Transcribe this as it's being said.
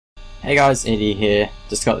Hey guys, Eddie here.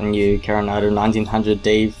 Just got the new Carenado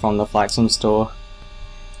 1900D from the Flight Sim store,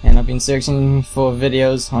 and I've been searching for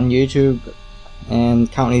videos on YouTube,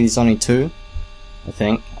 and currently there's only two, I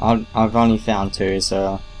think. I've only found two,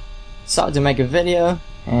 so decided to make a video,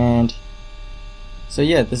 and so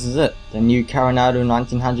yeah, this is it. The new Carenado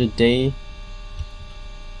 1900D.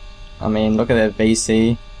 I mean, look at that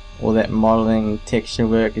VC, all that modeling texture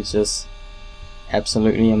work is just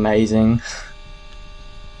absolutely amazing.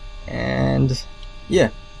 And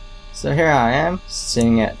yeah, so here I am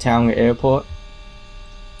sitting at Tauranga Airport,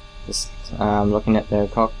 just looking at the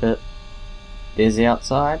cockpit. There's the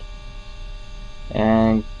outside,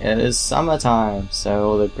 and it is summertime,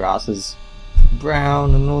 so all the grass is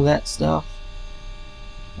brown and all that stuff.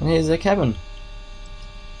 And here's the cabin.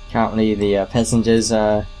 Currently the passengers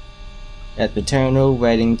are at the terminal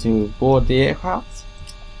waiting to board the aircraft,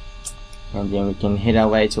 and then we can head our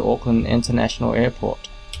way to Auckland International Airport.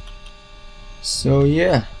 So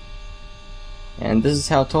yeah, and this is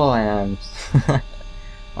how tall I am.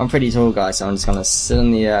 I'm pretty tall, guys, so I'm just gonna sit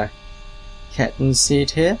in the captain's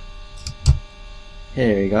seat here.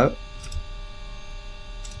 Here we go.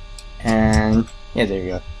 And yeah, there we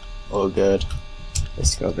go. All good.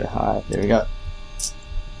 Let's go a bit higher. There we go.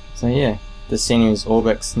 So yeah, the scenery is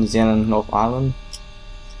Orbx New Zealand, North Island.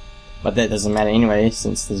 But that doesn't matter anyway,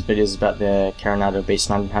 since this video is about the Carenado Beech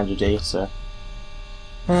 1900D, so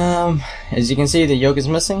as you can see, the yoke is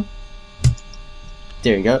missing.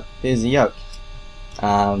 There we go, there's the yoke.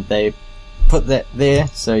 They put that there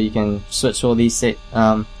so you can switch all these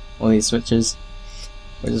switches,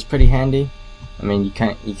 which is pretty handy. I mean, you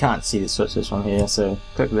can't see the switches from here, so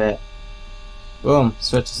click that. Boom,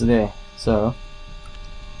 switches are there. So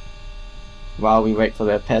while we wait for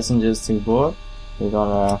the passengers to board, we're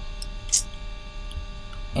gonna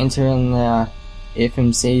enter in the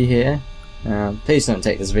FMC here. Please don't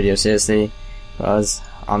take this video seriously, because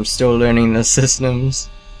I'm still learning the systems,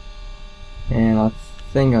 and I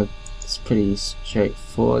think it's pretty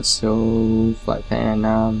straightforward. So flight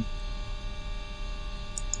plan,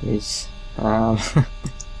 please, let's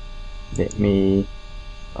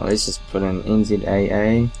just put in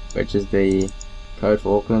NZAA, which is the code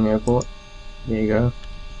for Auckland Airport. There you go.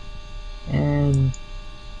 And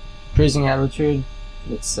cruising altitude,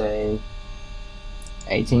 let's say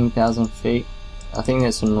 18,000 feet. I think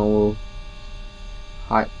that's a normal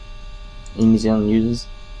height in New Zealand uses.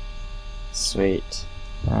 Sweet.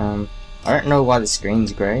 I don't know why the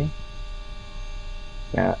screen's grey,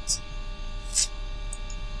 but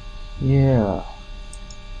yeah,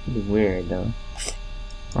 pretty weird though.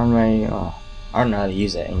 Runway, I don't know how to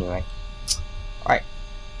use it anyway. Alright,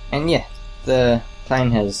 and yeah, the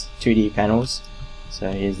plane has 2D panels.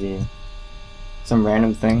 So here's some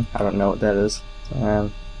random thing, I don't know what that is.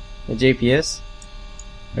 The GPS,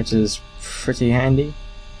 which is pretty handy.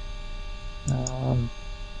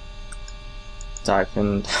 Type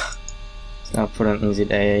in, so I'll put in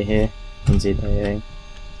NZAA here, NZAA.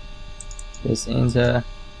 Just enter,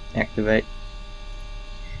 activate,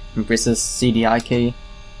 and press this CDI key,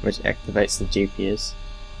 which activates the GPS,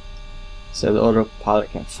 so the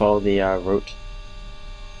autopilot can follow the route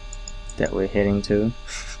that we're heading to.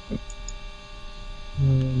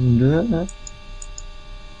 And,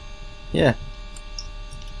 yeah,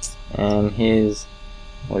 and here's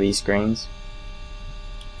all these screens,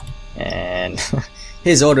 and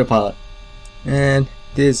here's autopilot, and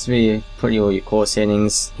this where you put all your core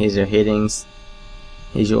settings. Here's your headings,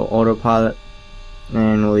 here's your autopilot,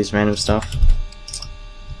 and all these random stuff,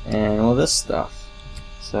 and all this stuff.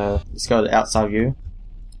 So let's go to the outside view.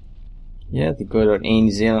 Yeah, the good old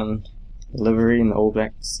New Zealand livery in the All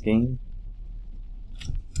Black scheme.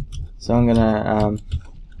 So I'm gonna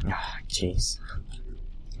jeez.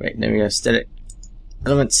 Wait, there we go, static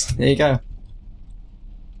elements, there you go.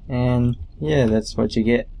 And yeah, that's what you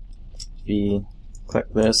get if you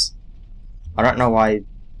click this. I don't know why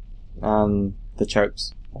the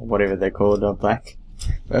chokes, or whatever they're called, are black.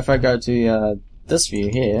 But if I go to this view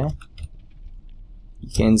here, you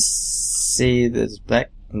can see that it's black,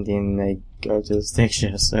 and then they go to this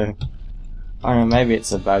texture. So I don't know, maybe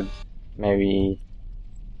it's a bug. Maybe,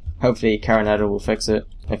 hopefully Carenado will fix it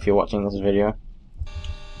if you're watching this video.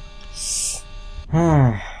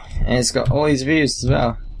 And it's got all these views as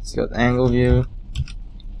well. It's got the angle view,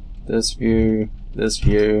 this view, this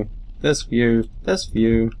view, this view, this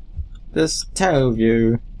view, this tail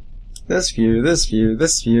view, this view, this view,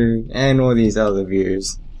 this view, and all these other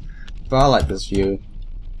views. But I like this view.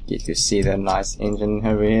 Get to see the nice engine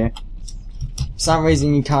over here. For some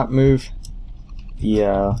reason you can't move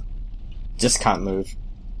the just can't move.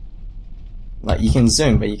 Like, you can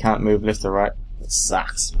zoom, but you can't move left or right. it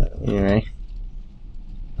sucks, but anyway.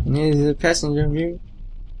 And here's the passenger view.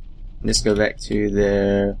 Let's go back to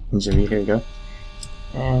the engine view. Here we go.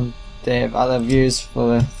 And they have other views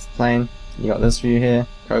for the plane. You got this view here,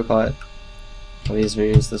 co-pilot. All these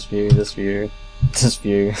views, this view, this view, this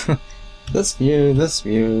view, this view, this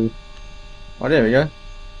view. Oh, there we go.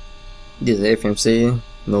 There's the FMC,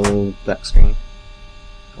 normal black screen.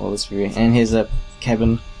 All this view. And here's a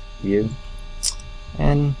cabin view.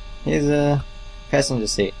 And here's a passenger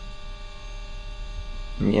seat.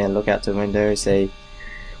 And yeah, look out the window, say,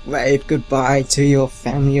 wave goodbye to your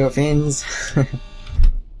family or friends.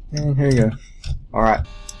 And here we go. Alright.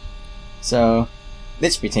 So,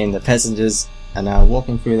 let's pretend the passengers are now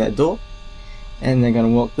walking through that door. And they're gonna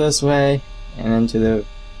walk this way and into the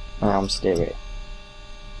stairway.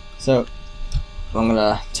 So, I'm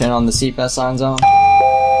gonna turn on the seatbelt signs on.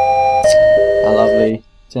 Oh, lovely.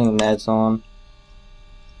 Turn the maps on.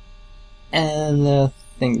 And I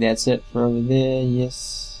think that's it for over there,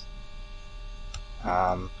 yes.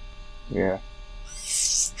 Yeah.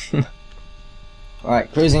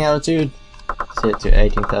 Alright, cruising altitude. Set to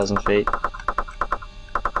 18,000 feet.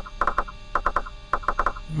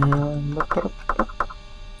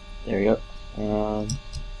 There we go.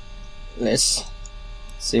 Let's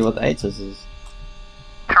see what the ATIS is.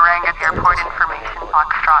 Tauranga Airport information,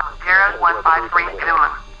 Foxtrot 0153 Zulu,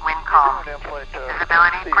 wind calm.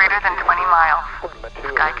 Visibility greater than 20 miles.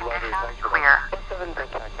 Sky conditions clear.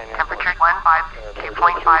 Temperature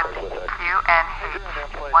 152.5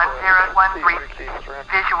 QNH 1013.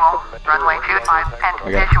 Visual, runway 25 and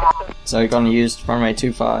visual. So we're going to use runway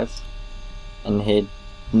 25 and head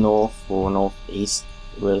north or northeast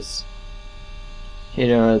with head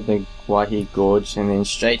over the Waihi Gorge and then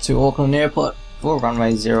straight to Auckland Airport for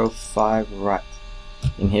runway 05 right.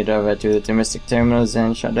 Then head over to the domestic terminals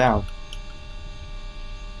and shut down.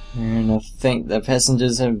 And I think the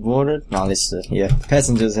passengers have boarded. No, this is, yeah,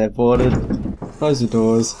 passengers have boarded. Close the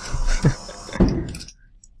doors.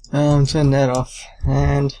 Turn that off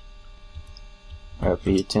and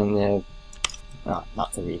hopefully you turn the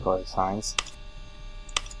not the recoil signs.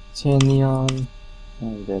 Turn the on.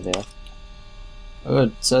 Oh, they're there.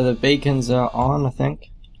 Good. So the beacons are on, I think.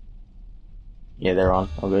 Yeah, they're on.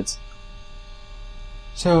 All good.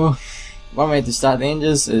 So one way to start the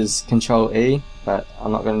engines is Control E, but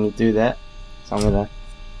I'm not going to do that. So I'm going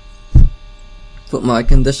to put my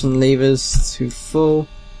condition levers to full.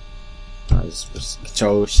 I just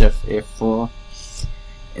Control Shift F4,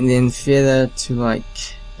 and then feather to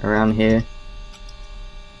like around here.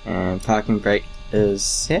 And parking brake is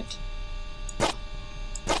set.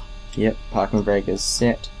 Yep, parking brake is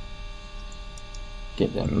set.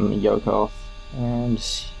 Get the yoke off, and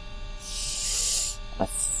I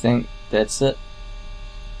think that's it.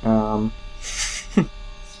 I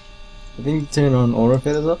think turn on auto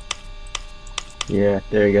feathers up. Yeah,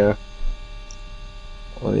 there we go.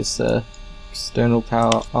 All this external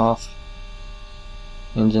power off.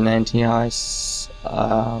 Engine anti-ice.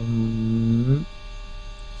 I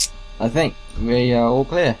think we are all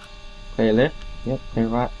clear. Clear left. Yep, clear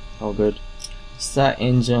right. All good. Start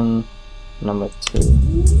engine number 2.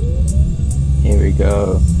 Here we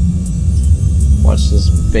go. Watch this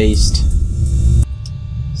beast.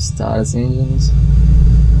 Start its engines.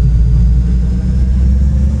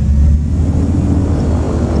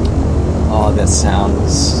 Oh, that sound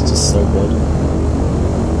is just so good.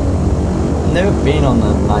 I've never been on the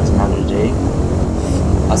 1900D.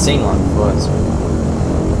 I've seen one before, so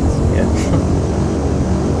yeah.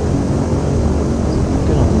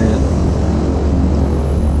 Good on that.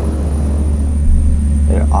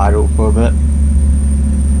 They're idle for a bit.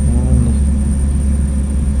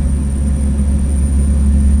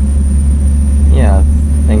 Yeah, I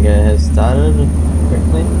think it has started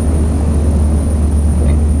quickly.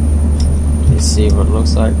 Okay. Let's see what it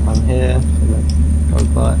looks like from here.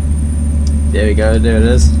 There we go, there it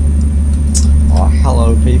is. Oh,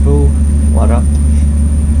 hello people. What up?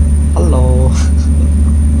 Hello.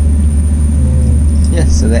 Yeah,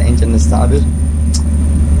 so that engine is started.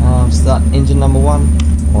 Start engine number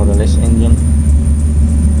 1, or the left engine.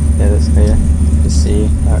 Yeah, that's clear. Let's see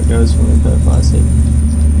how it goes from the profile seat.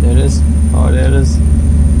 There it is. Oh, there it is.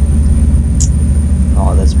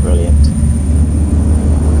 Oh, that's brilliant.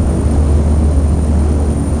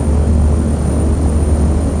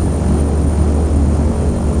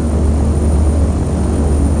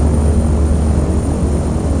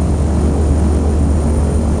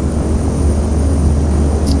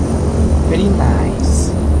 Pretty nice.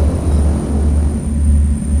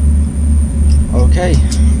 Okay.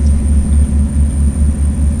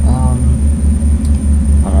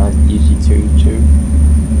 Usually 2.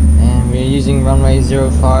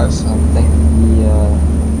 0.05, so I think the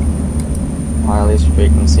wireless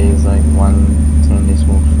frequency is like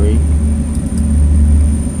 110.3,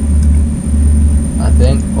 I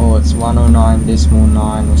think, or it's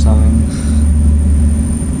 109.9 or something.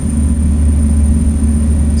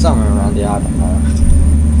 Somewhere around there, I don't know.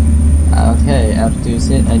 Okay, altitude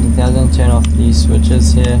set 80,000. Turn off these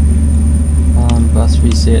switches here. Bus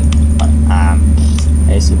reset.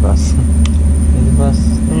 AC bus. AC bus.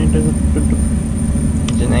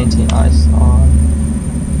 Engine 18 ice on.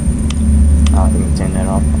 I think we turn that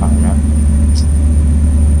off. I don't know.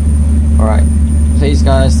 Alright. Please,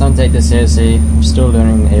 guys, don't take this seriously. I'm still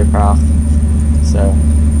learning the aircraft, so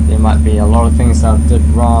there might be a lot of things I did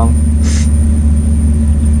wrong.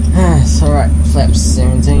 It's alright. Flaps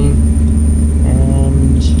 17.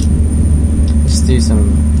 And let's do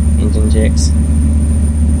some engine checks.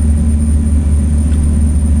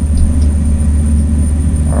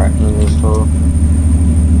 Alright, engine's full.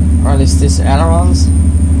 Alright, let's do some ailerons.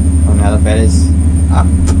 Oh, now the bed is up,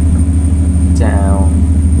 down,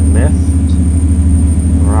 left,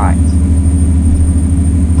 right,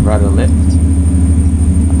 right or left,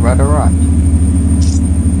 right or right,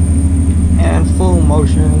 and full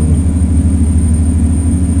motion.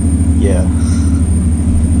 Yeah.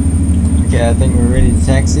 Okay, I think we're ready to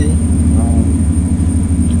taxi.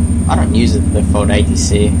 I don't use the default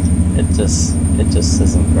ATC. It just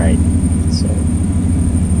isn't great. So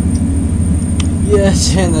yeah,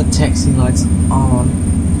 turn the taxi lights on.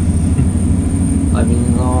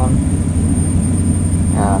 Lighting on.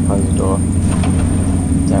 Close the door.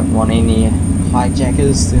 Don't want any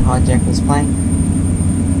hijackers to hijack this plane.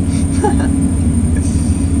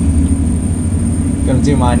 Gonna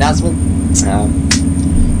do my announcement.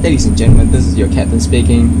 Ladies and gentlemen, this is your captain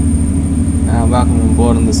speaking. Welcome on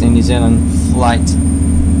board on this New Zealand flight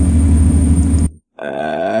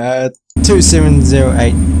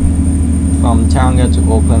 2708 from Tauranga to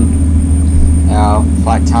Auckland. Our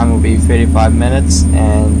flight time will be 35 minutes,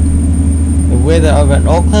 and the weather over in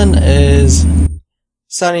Auckland is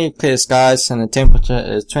sunny, clear skies, and the temperature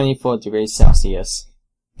is 24 degrees Celsius.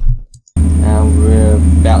 We're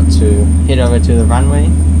about to head over to the runway.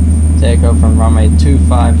 Take off from runway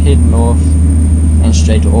 25, head north, and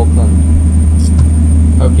straight to Auckland.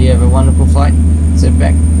 Hope you have a wonderful flight. Sit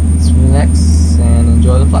back, relax, and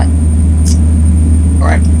enjoy the flight.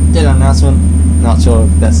 Alright, did an announcement. Not sure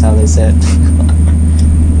if that's how they said it.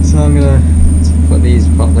 So I'm gonna put these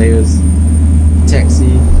prop levers,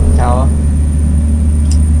 taxi tower,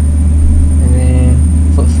 and then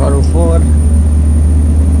put throttle forward.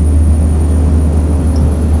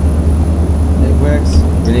 It works.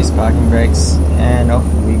 Release parking brakes, and off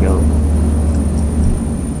we go.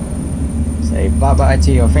 Say bye bye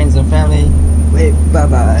to your friends and family. Wait, bye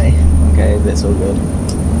bye. Okay, that's all good.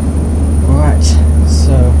 Alright,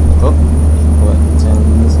 so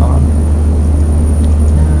turn this on.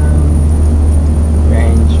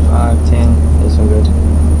 Range 510, that's all good.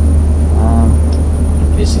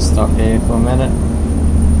 Let's just stop here for a minute.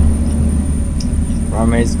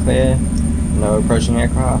 Runway's clear, no approaching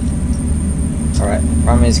aircraft. Alright,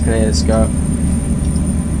 runway's clear, let's go.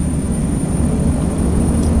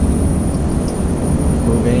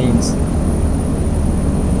 Cool beans.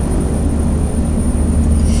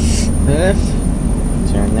 Left,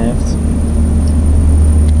 turn left.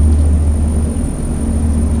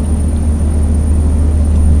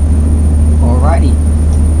 Alrighty,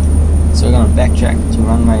 so we're going to backtrack to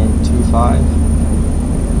runway 25,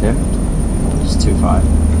 left, just 25.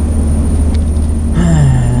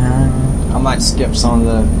 I might skip some of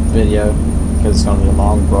the video because it's going to be a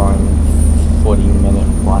long, boring 40-minute,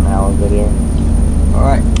 1 hour video.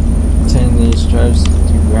 Alright, turn these strobes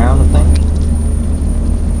to ground, I think.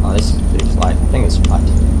 Oh, this is flight. I think it's flight.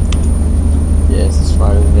 Yes, it's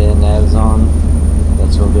flight over there. Nav's on.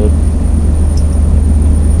 That's all good.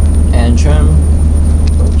 And trim.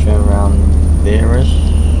 We'll trim around there-ish.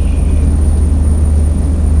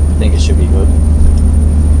 I think it should be good.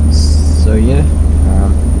 So yeah,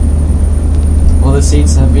 all the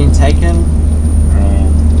seats have been taken,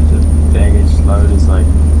 and the baggage load is like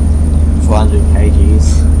 400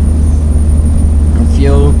 kgs. And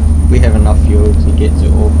fuel. We have enough fuel to get to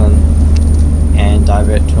Auckland and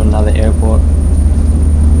divert to another airport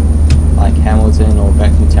like Hamilton or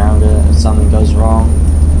back to Tauranga if something goes wrong,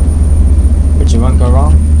 which it won't go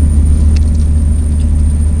wrong.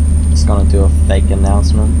 Just gonna do a fake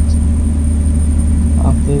announcement.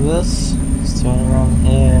 After this, let's turn around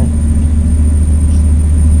here.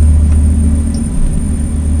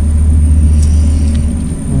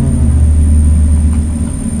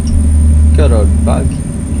 Good old bug.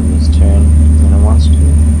 Just turn when it wants to.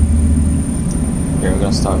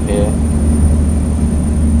 gonna stop here.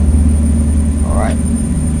 Alright,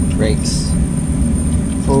 brakes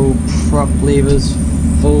full, prop levers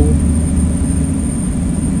full.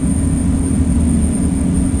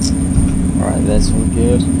 Alright, that's all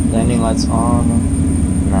good. Landing lights on.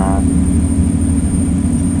 Nah.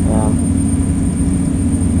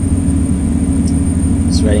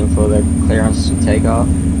 Just waiting for the clearance to take off.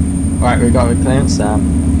 Alright, we got the clearance.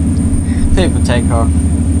 Clear for takeoff.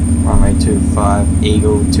 Runway 25,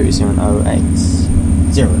 Eagle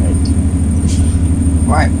 2700808.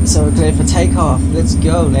 Right, so we're clear for takeoff. Let's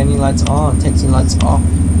go. Landing lights on, taxi lights off.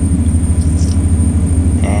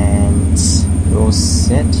 And we're all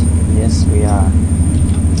set. Yes, we are.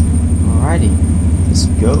 Alrighty, let's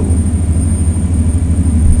go.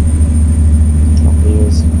 Hopefully it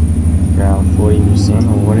was around 40%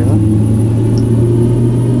 or whatever.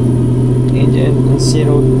 Engine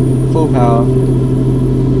unsettled, full power.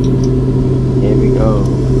 Here we go.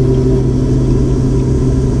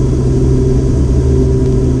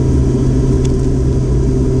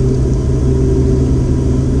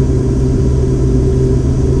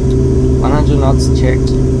 Knots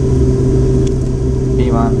checked.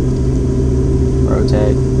 V1.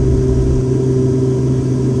 Rotate.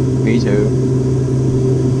 V2.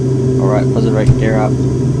 Alright, positive brake, gear up.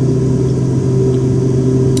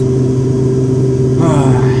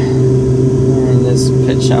 And let's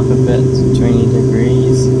pitch up a bit to 20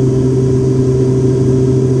 degrees.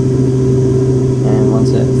 And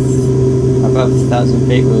once it's above 1,000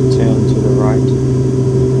 feet, we'll turn to the right.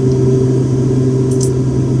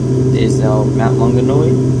 There's our Mount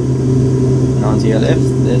Maunganui, and on to your left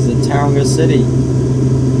there's the Tauranga city,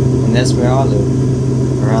 and that's where I live,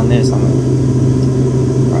 around there somewhere.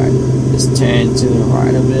 Right, let's turn to the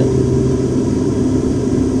right a bit.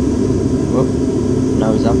 Whoop,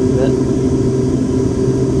 nose up a bit.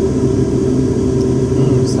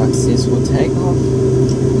 Successful takeoff,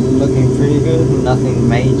 looking pretty good, nothing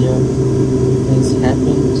major has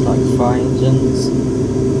happened. It's like fire engines.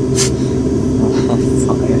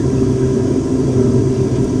 Fire.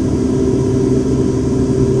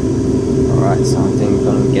 Alright, so I think we're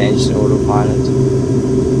going to engage the autopilot.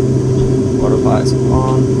 Autopilot's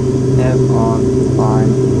on, nav on,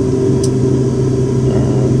 fine.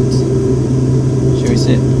 And should we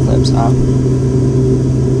set flaps up?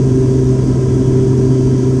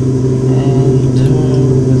 And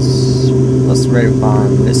let's rate of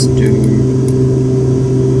climb. Let's do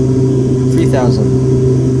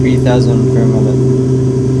 3,000 per minute.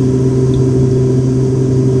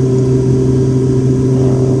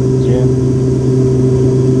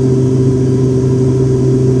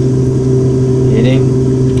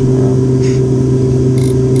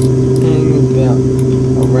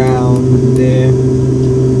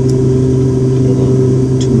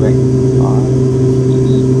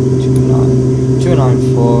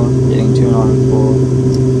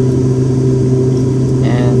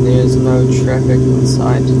 Traffic in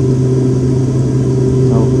sight.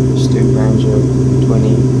 Oh, just do range of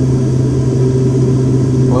 20.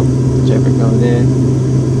 Whoop, traffic over there.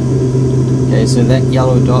 Okay, so that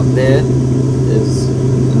yellow dot there is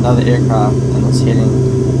another aircraft and it's heading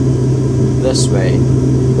this way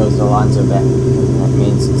because the lines are back. And that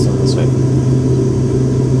means it's in this way.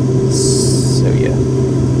 So yeah.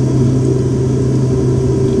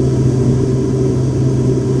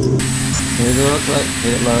 Here's the look like,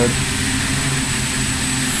 hit it load.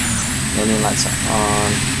 Landing lights are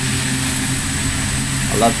on.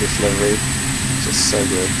 I love this livery, it's just so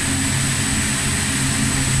good.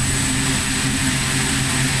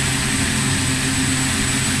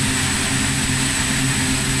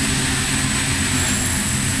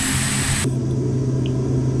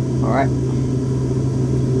 Alright.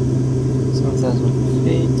 7,000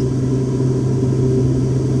 feet.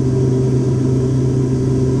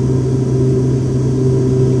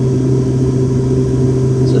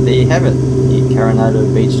 There you have it, the Carenado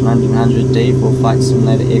Beech 1900D for Flight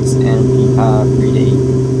Simulator X and PPAR 3D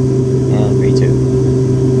and V2.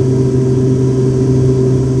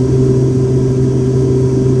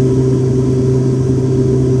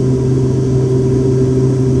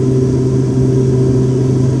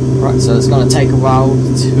 Right, so it's going to take a while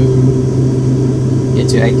to get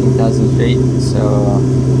to 18,000 feet, so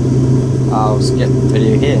I'll skip the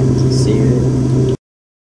video here. See you there.